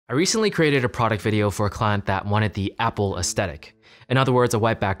I recently created a product video for a client that wanted the Apple aesthetic. In other words, a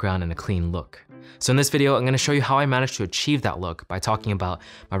white background and a clean look. So in this video, I'm going to show you how I managed to achieve that look by talking about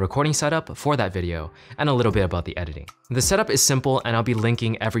my recording setup for that video and a little bit about the editing. The setup is simple and I'll be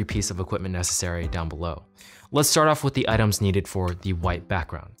linking every piece of equipment necessary down below. Let's start off with the items needed for the white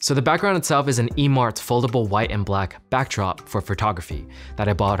background. So the background itself is an eMart foldable white and black backdrop for photography that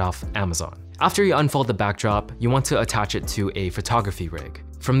I bought off Amazon. After you unfold the backdrop, you want to attach it to a photography rig.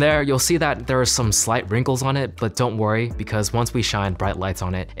 From there, you'll see that there are some slight wrinkles on it, but don't worry because once we shine bright lights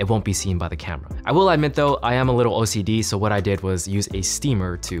on it, it won't be seen by the camera. I will admit though, I am a little OCD, so what I did was use a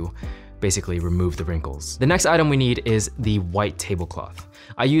steamer to basically remove the wrinkles. The next item we need is the white tablecloth.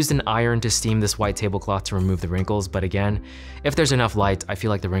 I used an iron to steam this white tablecloth to remove the wrinkles, but again, if there's enough light, I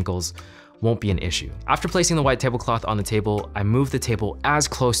feel like the wrinkles won't be an issue. After placing the white tablecloth on the table, I moved the table as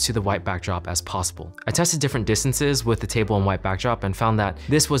close to the white backdrop as possible. I tested different distances with the table and white backdrop and found that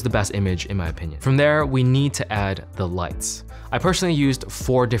this was the best image in my opinion. From there, we need to add the lights. I personally used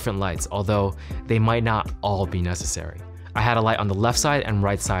 4 different lights, although they might not all be necessary. I had a light on the left side and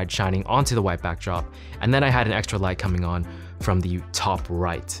right side shining onto the white backdrop, and then I had an extra light coming on from the top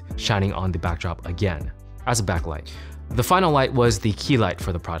right, shining on the backdrop again, as a backlight. The final light was the key light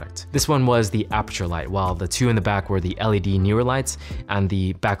for the product. This one was the aperture light, while the 2 in the back were the LED newer lights, and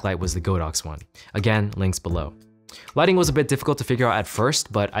the backlight was the Godox one. Again, links below. Lighting was a bit difficult to figure out at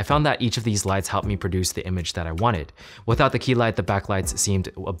first, but I found that each of these lights helped me produce the image that I wanted. Without the key light, the backlights seemed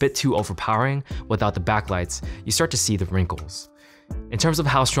a bit too overpowering. Without the backlights, you start to see the wrinkles. In terms of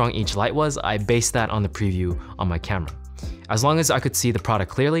how strong each light was, I based that on the preview on my camera. As long as I could see the product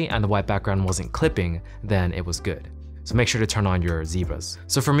clearly and the white background wasn't clipping, then it was good. So make sure to turn on your zebras.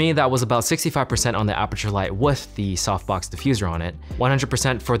 So for me, that was about 65% on the aperture light with the softbox diffuser on it,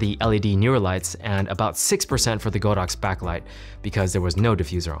 100% for the LED newer lights, and about 6% for the Godox backlight because there was no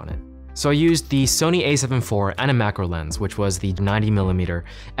diffuser on it. So I used the Sony a7 IV and a macro lens, which was the 90mm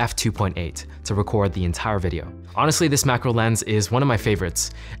f2.8 to record the entire video. Honestly, this macro lens is one of my favorites,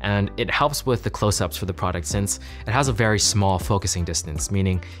 and it helps with the close-ups for the product since it has a very small focusing distance,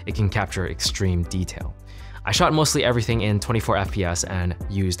 meaning it can capture extreme detail. I shot mostly everything in 24 FPS and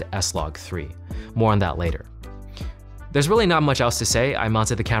used S-Log3. More on that later. There's really not much else to say. I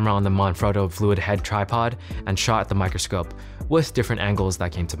mounted the camera on the Manfrotto fluid head tripod and shot at the microscope with different angles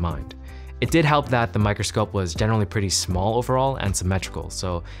that came to mind. It did help that the microscope was generally pretty small overall and symmetrical,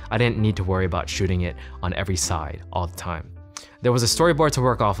 so I didn't need to worry about shooting it on every side all the time. There was a storyboard to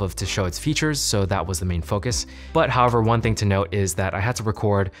work off of to show its features, so that was the main focus. But however, one thing to note is that I had to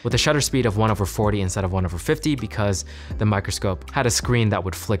record with a shutter speed of 1/40 instead of 1/50 because the microscope had a screen that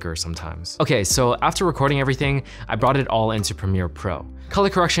would flicker sometimes. Okay, so after recording everything, I brought it all into Premiere Pro.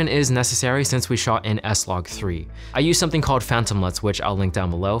 Color correction is necessary since we shot in S-Log3. I used something called Phantomlets, which I'll link down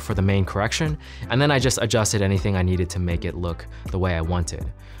below for the main correction, and then I just adjusted anything I needed to make it look the way I wanted.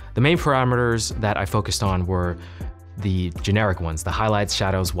 The main parameters that I focused on were the generic ones, the highlights,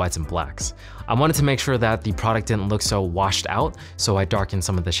 shadows, whites, and blacks. I wanted to make sure that the product didn't look so washed out, so I darkened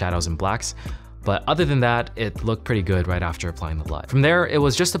some of the shadows and blacks. But other than that, it looked pretty good right after applying the light. From there, it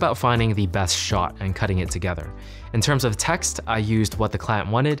was just about finding the best shot and cutting it together. In terms of text, I used what the client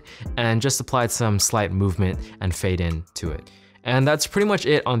wanted and just applied some slight movement and fade in to it. And that's pretty much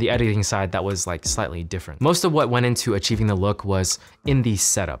it on the editing side that was like slightly different. Most of what went into achieving the look was in the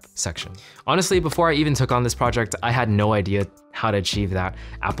setup section. Honestly, before I even took on this project, I had no idea how to achieve that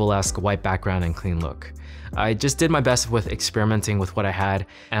Apple-esque white background and clean look. I just did my best with experimenting with what I had,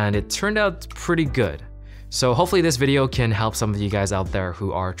 and it turned out pretty good. So hopefully this video can help some of you guys out there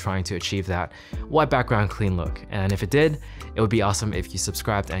who are trying to achieve that white background clean look. And if it did, it would be awesome if you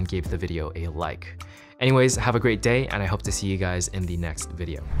subscribed and gave the video a like. Anyways, have a great day, and I hope to see you guys in the next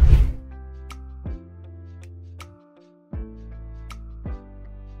video.